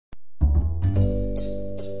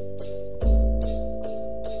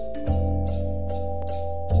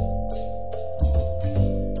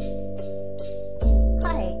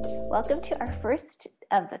Welcome to our first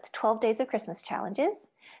of the 12 Days of Christmas challenges.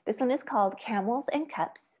 This one is called Camels and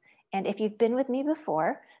Cups. And if you've been with me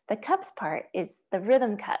before, the cups part is the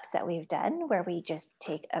rhythm cups that we've done, where we just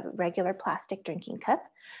take a regular plastic drinking cup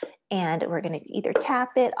and we're going to either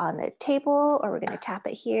tap it on the table or we're going to tap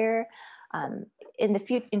it here. In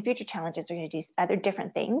future challenges, we're going to do other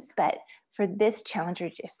different things, but for this challenge, we're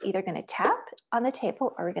just either going to tap on the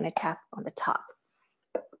table or we're going to tap on the top.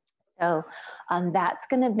 So that's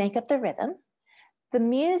going to make up the rhythm. The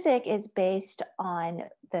music is based on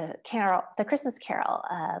the Christmas carol,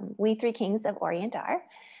 We Three Kings of Orient Are.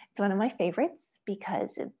 It's one of my favorites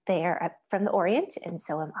because they are from the Orient, and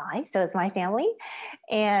so am I, so is my family,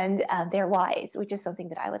 and they're wise, which is something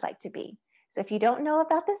that I would like to be. So if you don't know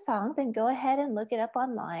about this song, then go ahead and look it up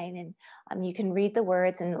online, and you can read the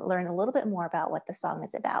words and learn a little bit more about what the song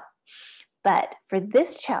is about. But for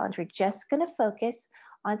this challenge, we're just going to focus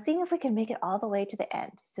on seeing if we can make it all the way to the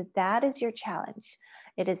end. So that is your challenge.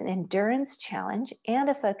 It is an endurance challenge and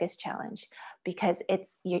a focus challenge because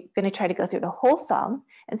you're going to try to go through the whole song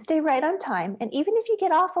and stay right on time. And even if you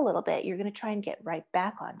get off a little bit, you're going to try and get right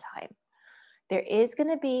back on time. There is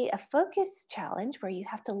going to be a focus challenge where you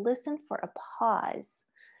have to listen for a pause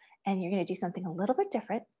and you're going to do something a little bit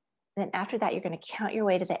different. And then after that, you're going to count your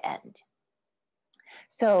way to the end.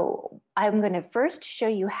 So I'm going to first show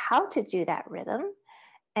you how to do that rhythm.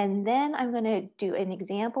 And then I'm going to do an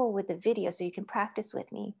example with the video so you can practice with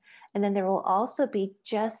me. And then there will also be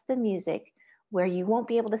just the music where you won't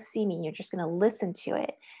be able to see me. You're just going to listen to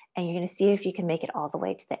it and you're going to see if you can make it all the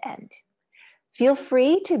way to the end. Feel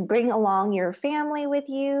free to bring along your family with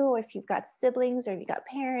you, or if you've got siblings or if you've got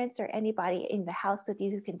parents or anybody in the house with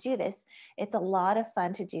you who can do this. It's a lot of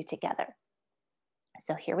fun to do together.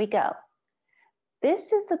 So here we go.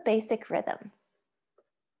 This is the basic rhythm.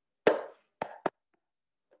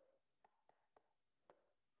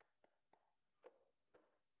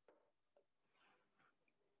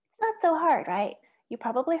 Not so hard, right? You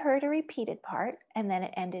probably heard a repeated part and then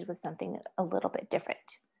it ended with something a little bit different.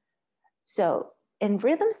 So in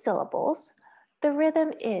rhythm syllables, the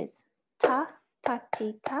rhythm is ta, ta,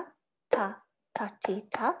 ti, ta, ta, ta, ti,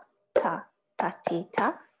 ta, ta, ta, ti,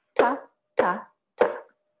 ta, ta, ta, ta.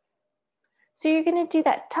 So you're going to do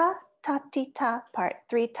that ta, ta, ti, ta part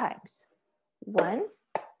 3 times. 1,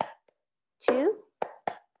 2,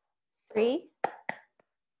 3,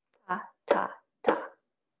 ta, ta, ta.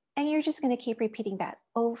 And you're just going to keep repeating that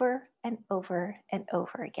over and over and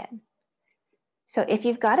over again. So if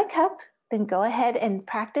you've got a cup, then go ahead and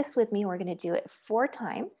practice with me. We're going to do it 4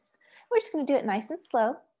 times. We're just going to do it nice and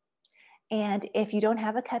slow. And if you don't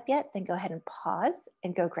have a cup yet, then go ahead and pause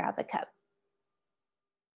and go grab a cup.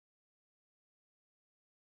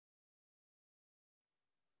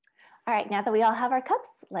 All right, now that we all have our cups,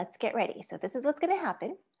 let's get ready. So this is what's going to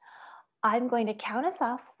happen. I'm going to count us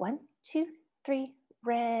off. 1, 2, 3,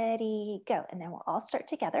 ready, go. And then we'll all start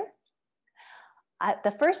together.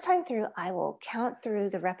 The first time through, I will count through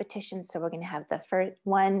the repetitions. So we're going to have the first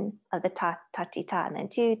 1 of the ta, ta, ti, ta, and then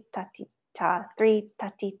 2, ta, ti, ta, 3, ta,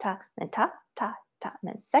 ti, ta, and then ta, ta, ta,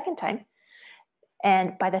 and then second time.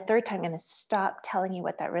 And by the 3rd time, I'm going to stop telling you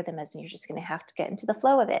what that rhythm is, and you're just going to have to get into the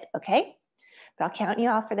flow of it, okay? But I'll count you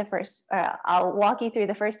off for the first, I'll walk you through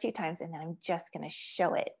the first 2 times, and then I'm just going to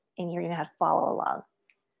show it, and you're going to have to follow along.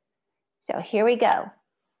 So here we go.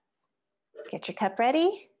 Get your cup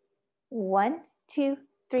ready. 1, 2,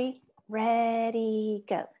 3, ready,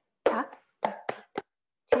 go. Ta, ta, ta,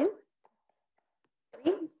 2,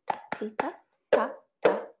 3, ta, ti, ta, ta,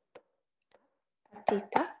 ta, ta, ti,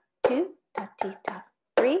 ta, 2, ta, ti, ta,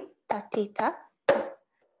 3, ta, ti, ta, ta.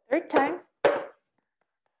 3rd time.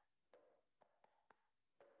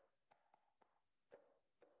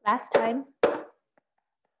 Last time.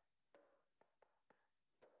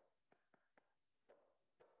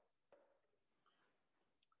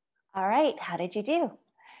 All right, how did you do?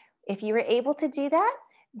 If you were able to do that,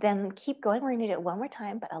 then keep going. We're going to do it one more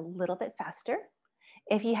time, but a little bit faster.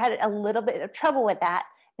 If you had a little bit of trouble with that,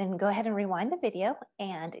 then go ahead and rewind the video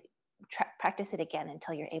and practice it again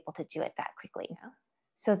until you're able to do it that quickly now.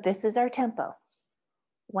 So this is our tempo.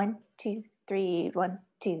 1, 2, 3, 1,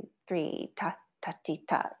 2, 3, ta, ta, ti,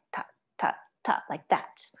 ta, ta, ta, ta, like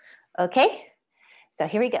that. Okay, so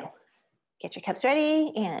here we go. Get your cups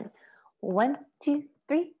ready and 1, 2,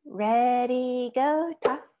 3, ready, go.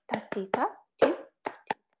 Ta, ta, ti, ta, 2, ta,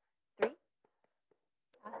 ti, 3,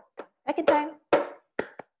 ta, ta. Second time.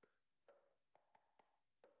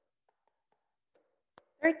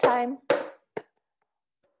 3rd time.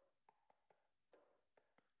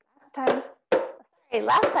 Last time. Sorry,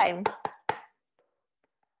 last time.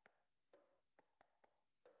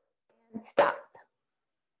 And stop.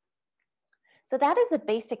 So that is the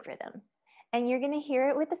basic rhythm. And you're going to hear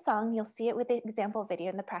it with the song. You'll see it with the example video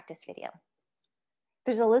and the practice video.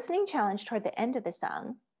 There's a listening challenge toward the end of the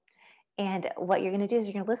song. And what you're going to do is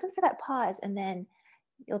you're going to listen for that pause, and then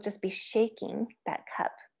you'll just be shaking that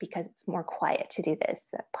cup because it's more quiet to do this,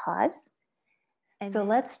 that pause. And so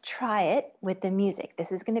let's try it with the music.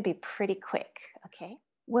 This is going to be pretty quick, okay?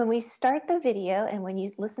 When we start the video and when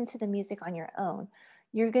you listen to the music on your own,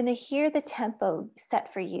 you're going to hear the tempo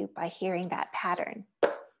set for you by hearing that pattern.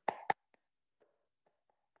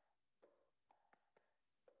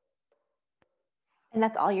 And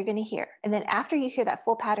that's all you're going to hear. And then after you hear that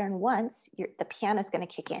full pattern once, the piano is going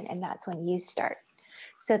to kick in, and that's when you start.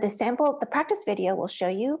 So the practice video will show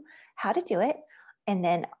you how to do it. And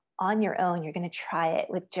then on your own, you're going to try it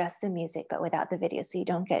with just the music, but without the video, so you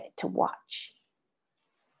don't get to watch.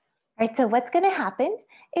 All right, so what's going to happen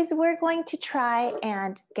is we're going to try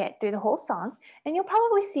and get through the whole song, and you'll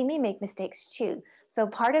probably see me make mistakes too. So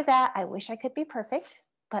part of that, I wish I could be perfect,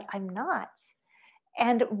 but I'm not.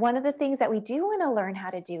 And one of the things that we do want to learn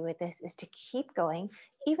how to do with this is to keep going,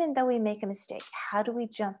 even though we make a mistake. How do we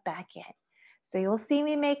jump back in? So you'll see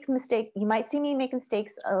me make mistakes. You might see me make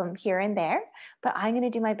mistakes here and there, but I'm going to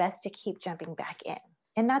do my best to keep jumping back in.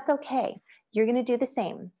 And that's okay. You're going to do the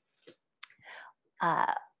same.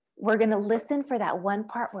 We're going to listen for that one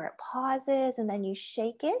part where it pauses and then you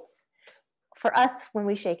shake it. For us, when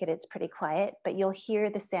we shake it, it's pretty quiet, but you'll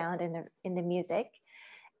hear the sound in the music.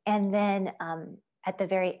 And then at the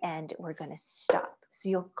very end, we're going to stop. So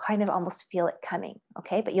you'll kind of almost feel it coming,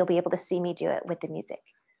 okay? But you'll be able to see me do it with the music.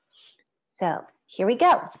 So here we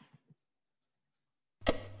go.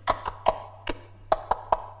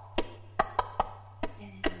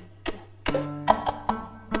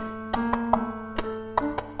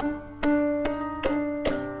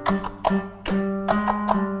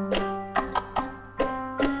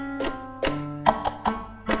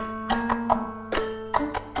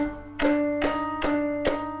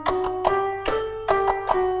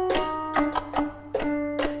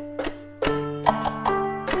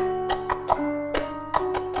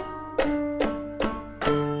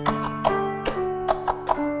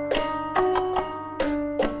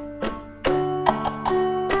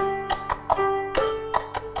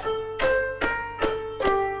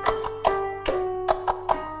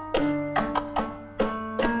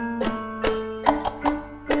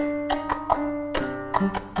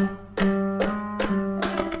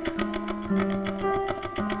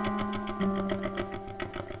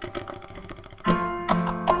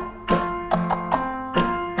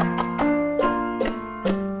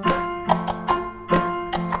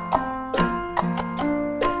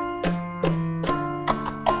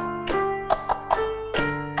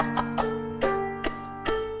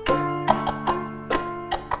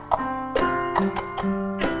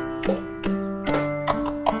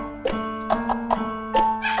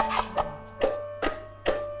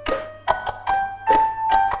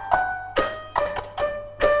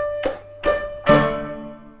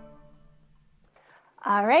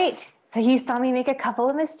 All right, so you saw me make a couple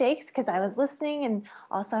of mistakes because I was listening and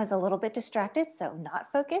also I was a little bit distracted, so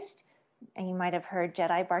not focused. And you might have heard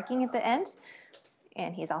Jedi barking at the end.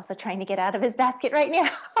 And he's also trying to get out of his basket right now.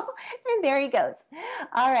 And there he goes.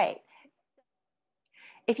 All right.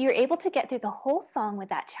 If you're able to get through the whole song with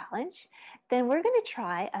that challenge, then we're going to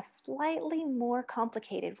try a slightly more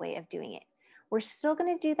complicated way of doing it. We're still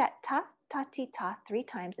going to do that ta, ta, ti, ta 3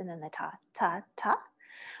 times and then the ta, ta, ta.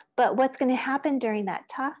 But what's going to happen during that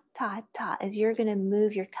ta, ta, ta is you're going to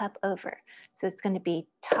move your cup over. So it's going to be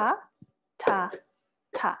ta, ta,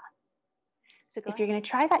 ta. So if you're going to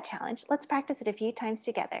try that challenge, let's practice it a few times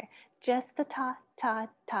together. Just the ta, ta,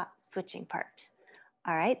 ta switching part.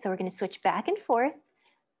 All right, so we're going to switch back and forth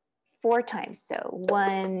 4 times. So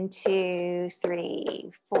 1, 2,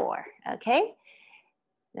 3, 4. Okay,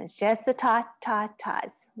 that's just the ta, ta,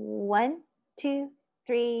 tas. 1, 2,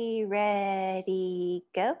 3, ready,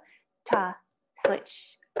 go. Ta,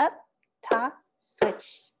 switch, up, ta,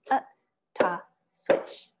 switch, up, ta,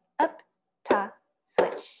 switch, up, ta,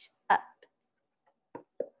 switch, up.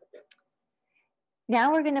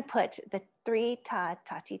 Now we're going to put the 3 ta,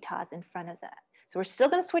 ta, ti, tas in front of that. So we're still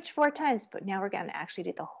going to switch 4 times, but now we're going to actually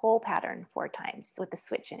do the whole pattern 4 times with the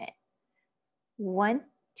switch in it. 1,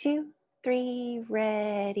 2, 3,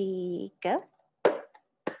 ready, go.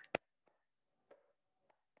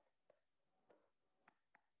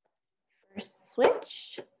 First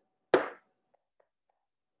switch.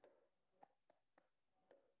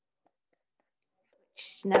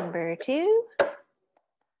 Switch number 2.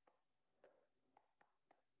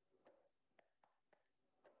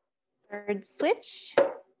 Third switch.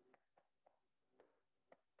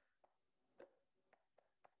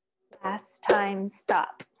 Last time,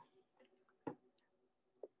 stop. And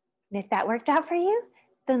if that worked out for you,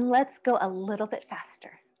 then let's go a little bit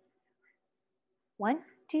faster. 1,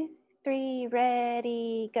 2, 3,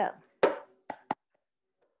 ready, go.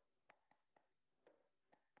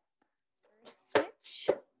 First switch.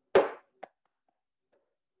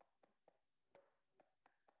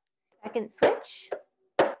 Second switch.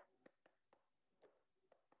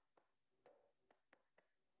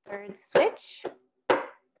 Third switch.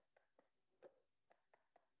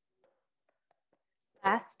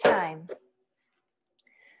 Last time.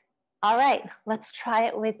 All right, let's try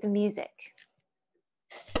it with the music.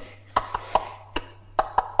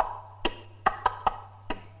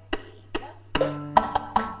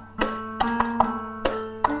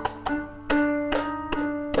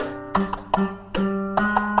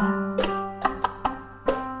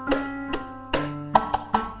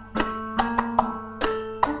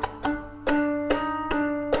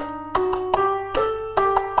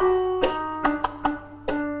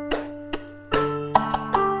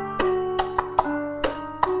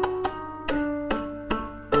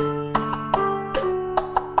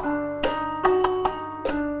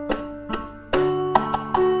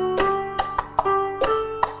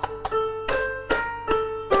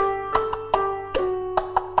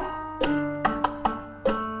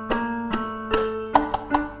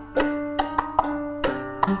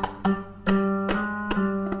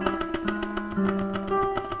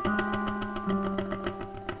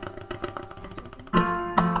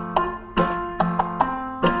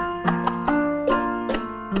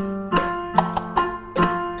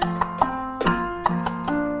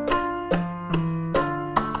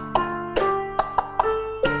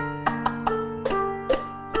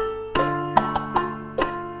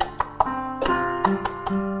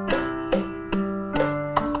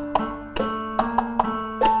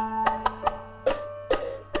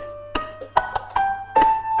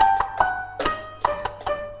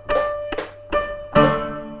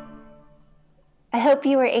 I hope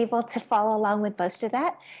you were able to follow along with most of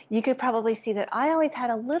that. You could probably see that I always had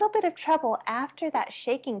a little bit of trouble after that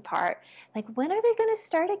shaking part. Like, when are they going to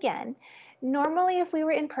start again? Normally, if we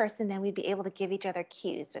were in person, then we'd be able to give each other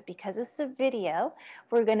cues. But because it's a video,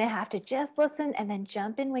 we're going to have to just listen and then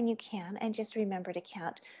jump in when you can. And just remember to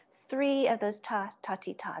count 3 of those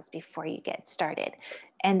ta-ti-tas before you get started.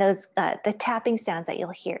 And those the tapping sounds that you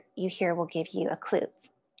hear will give you a clue.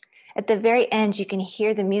 At the very end, you can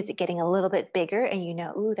hear the music getting a little bit bigger and you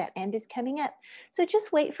know, ooh, that end is coming up. So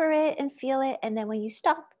just wait for it and feel it. And then when you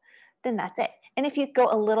stop, then that's it. And if you go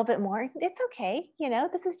a little bit more, it's okay. You know,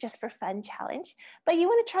 this is just for fun challenge, but you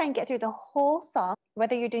want to try and get through the whole song,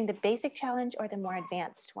 whether you're doing the basic challenge or the more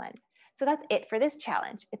advanced one. So that's it for this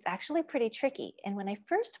challenge. It's actually pretty tricky. And when I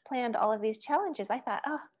first planned all of these challenges, I thought,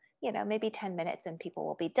 oh, you know, maybe 10 minutes and people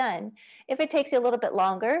will be done. If it takes you a little bit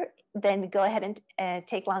longer, then go ahead and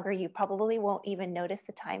take longer. You probably won't even notice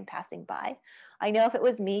the time passing by. I know if it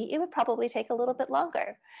was me, it would probably take a little bit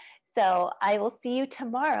longer. So I will see you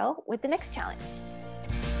tomorrow with the next challenge.